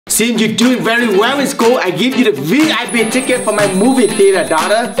Since you're doing very well in school, I give you the VIP ticket for my movie theater,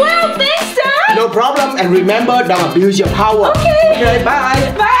 daughter. Wow, thanks, Dad. No problem. And remember, don't abuse your power. Okay. Okay,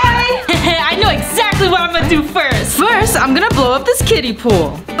 bye. Bye. I know exactly what I'm gonna do first. First, I'm gonna blow up this kiddie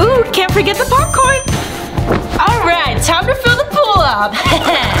pool. Ooh, can't forget the popcorn. Alright, time to fill the pool up.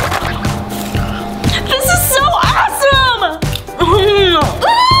 This is so awesome!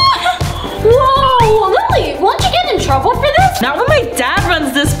 Whoa, Lily, won't you get in trouble for this? Not when my dad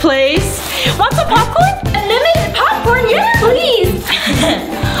runs this place. Want some popcorn? Unlimited popcorn, yeah, please.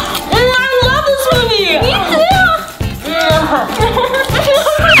 I love this movie. Me too.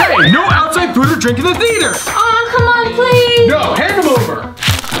 Hey, no outside food or drink in the theater. Aw, come on, please. No, hand them over.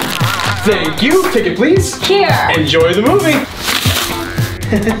 Thank you. Ticket, please. Here. Enjoy the movie.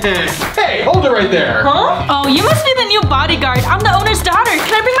 Hey, hold it right there. Huh? Oh, you must be the new bodyguard. I'm the owner's daughter.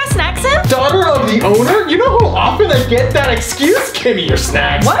 Can I bring my snacks in? Daughter of the owner? You know how often I get that excuse? Give me your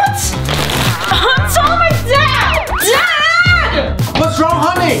snacks. What? I'm telling my dad! Dad! What's wrong,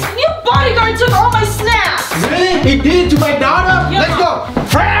 honey? Your bodyguard took all my snacks! Really? He did it to my daughter? Yeah. Let's go.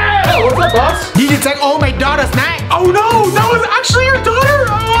 Fred! Oh, what's up, boss? Did you take all my daughter's snacks? Oh, no. That was actually your daughter.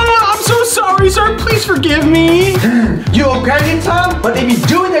 Oh, I'm so sorry, sir. Please forgive me. You okay, Tom? But if you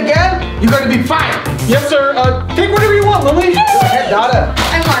do it again, you're going to be fired. Yes, sir. Take whatever you want, Lily. Go ahead, daughter.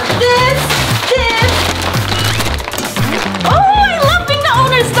 I want this. Oh, I love being the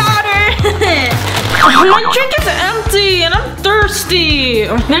owner's daughter! My drink is empty and I'm thirsty.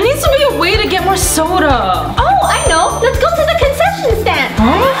 There needs to be a way to get more soda. Oh, I know. Let's go to the concession stand.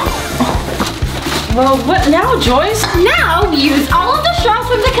 Huh? Well, what now, Joyce? Now we use all of the straws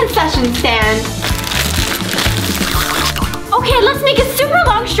from the concession stand. Okay, let's make a super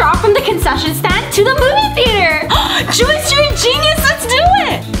long straw from the concession stand to the movie theater. Joyce, you're a genius. Let's do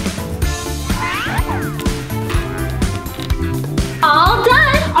it. All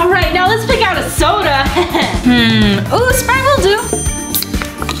done. All right, now let's pick out a soda. Ooh, Sprite will do.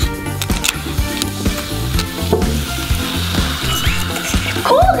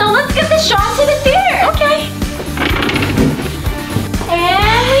 Cool, now let's get the straw to the theater. Okay.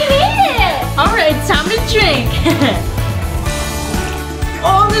 And we made it. All right, time to drink.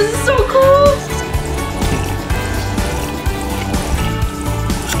 Oh, this is so cool.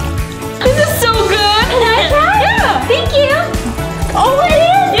 This is so good. Can I try? Yeah. Thank you. Oh, it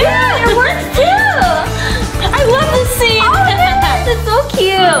is. Yeah, it works too. I love this scene. Oh, yes, it's so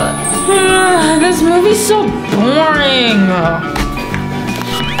cute. This movie's so boring.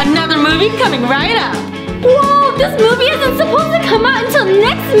 Another movie coming right up. Whoa, this movie isn't supposed to come out until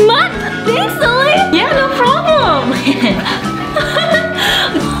next month. Thanks, Lily. Yeah, no problem.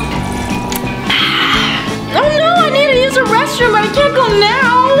 Oh no, I need to use a restroom, but I can't go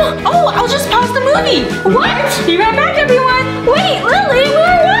now. Oh, I'll just pause the movie. What? Be right back, everyone. Wait, Lily, we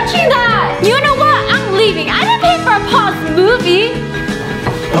were watching that. You know what? I'm leaving. I didn't pay for a paused movie.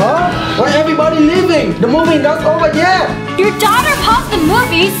 Huh? Why everybody leaving? The movie not over yet. Your daughter paused the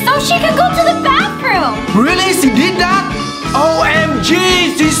movie so she could go to the bathroom. Really? She did that?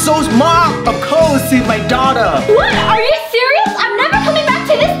 OMG! She's so smart. Of course, she's my daughter. What? Are you serious? I'm never coming back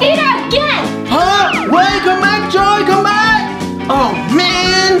to this theater again. Huh? Wait, come back, Joy, come back! Oh,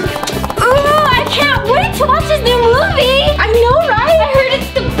 man! Ooh, I can't wait to watch this new movie. I know, right? I heard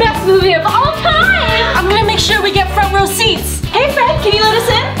it's the best movie of all time. I'm gonna make sure we get front row seats. Hey, Fred, can you let us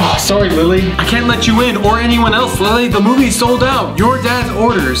in? Oh, sorry, Lily. I can't let you in or anyone else, Lily. The movie's sold out. Your dad's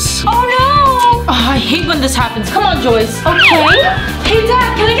orders. Oh, no. Oh, I hate when this happens. Come on, Joyce. Okay. Hey,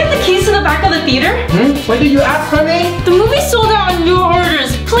 Dad, can I get the keys to the back of the theater? What did you ask, honey? The movie's sold out on your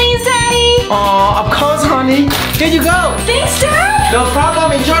orders. Please, Daddy. Of course, honey. Here you go. Thanks, Dad. No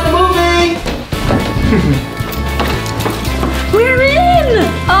problem. Enjoy the movie. We're in.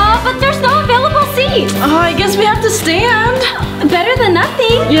 But there's no available seats. I guess we have to stand. Better than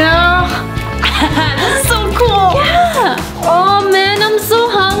nothing. Yeah. This is so cool. Yeah. Oh, man, I'm so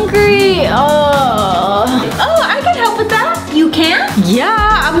hungry. Oh, I can help with that. You can?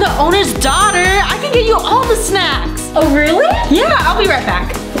 Yeah, I'm the owner's daughter. I can get you all the snacks. Oh, really? Yeah, I'll be right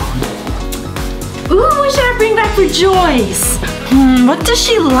back. Ooh, what should I bring back for Joyce? What does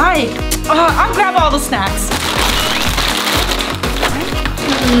she like? I'll grab all the snacks.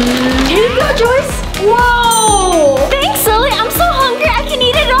 Here you go, Joyce. Whoa! Thanks, Lily. I'm so hungry. I can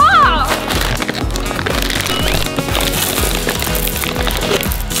eat it all.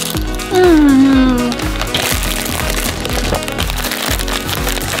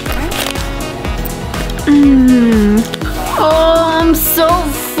 Oh, I'm so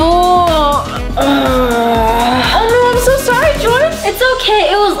full. Oh no, I'm so sorry, Joyce. It's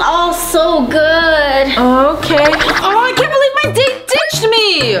okay. It was all so good. Okay. Oh, I can't believe my date ditched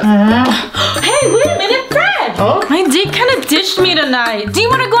me. Hey, wait a minute, Fred. Huh? My date kind of ditched me tonight. Do you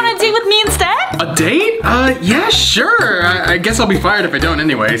want to go on a date with me instead? A date? Yeah, sure. I guess I'll be fired if I don't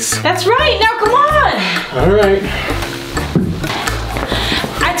anyways. That's right. Now come on. All right.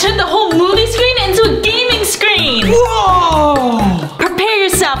 I turned the whole movie screen into a gaming screen. Whoa! Prepare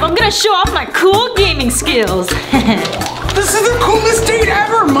yourself. I'm gonna show off my cool gaming skills. This is the coolest date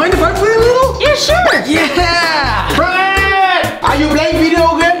ever. Mind if I play a little? Yeah, sure. Yeah! Fred! Are you playing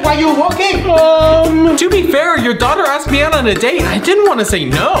video games while you're walking? To be fair, your daughter asked me out on a date and I didn't want to say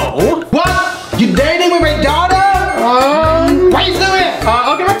no. What? You dating with my daughter? Why you do it?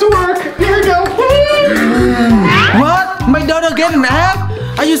 I'll get back to work. Here we go. What? My daughter getting hacked?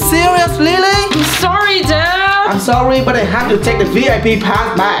 Are you serious, Lily? I'm sorry, Dad. I'm sorry, but I have to take the VIP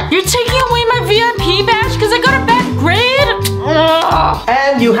pass back. You're taking away my VIP badge because I got a bad grade? Ugh.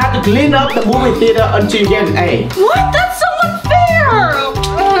 And you have to clean up the movie theater until you get an A. What? That's so unfair.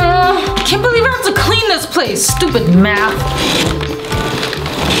 I can't believe I have to clean this place. Stupid math.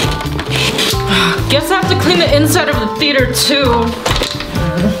 Guess I have to clean the inside of the theater too.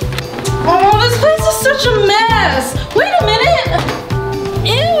 Oh, this place is such a mess. Wait a minute.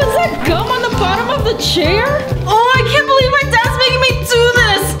 Ew, is that gum on the bottom of the chair? Oh, I can't believe my dad's making me do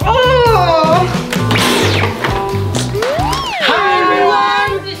this. Oh. Hi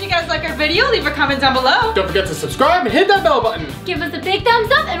everyone. Did you guys like our video? Leave a comment down below. Don't forget to subscribe and hit that bell button. Give us a big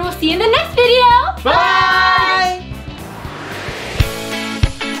thumbs up and we'll see you in the next video. Bye!